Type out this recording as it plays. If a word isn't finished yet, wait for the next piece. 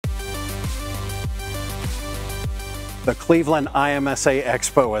The Cleveland IMSA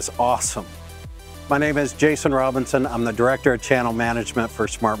Expo is awesome. My name is Jason Robinson. I'm the Director of Channel Management for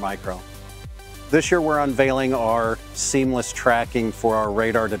Smartmicro. This year we're unveiling our seamless tracking for our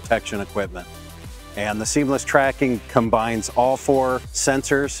radar detection equipment. And the seamless tracking combines all 4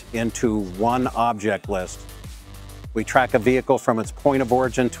 sensors into one object list. We track a vehicle from its point of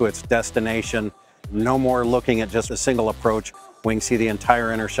origin to its destination. No more looking at just a single approach. We can see the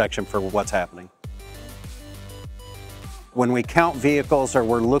entire intersection for what's happening. When we count vehicles or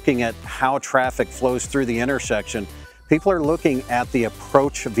we're looking at how traffic flows through the intersection, people are looking at the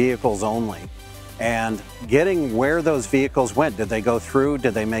approach vehicles only and getting where those vehicles went. Did they go through?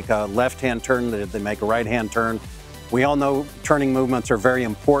 Did they make a left-hand turn? Did they make a right-hand turn? We all know turning movements are very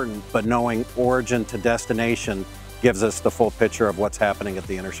important, but knowing origin to destination gives us the full picture of what's happening at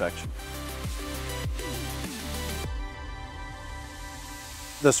the intersection.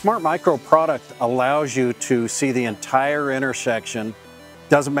 The Smartmicro product allows you to see the entire intersection.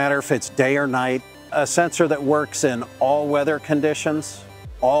 Doesn't matter if it's day or night. A sensor that works in all weather conditions,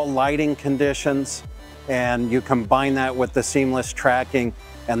 all lighting conditions, and you combine that with the seamless tracking,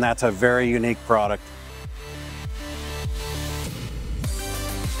 and that's a very unique product.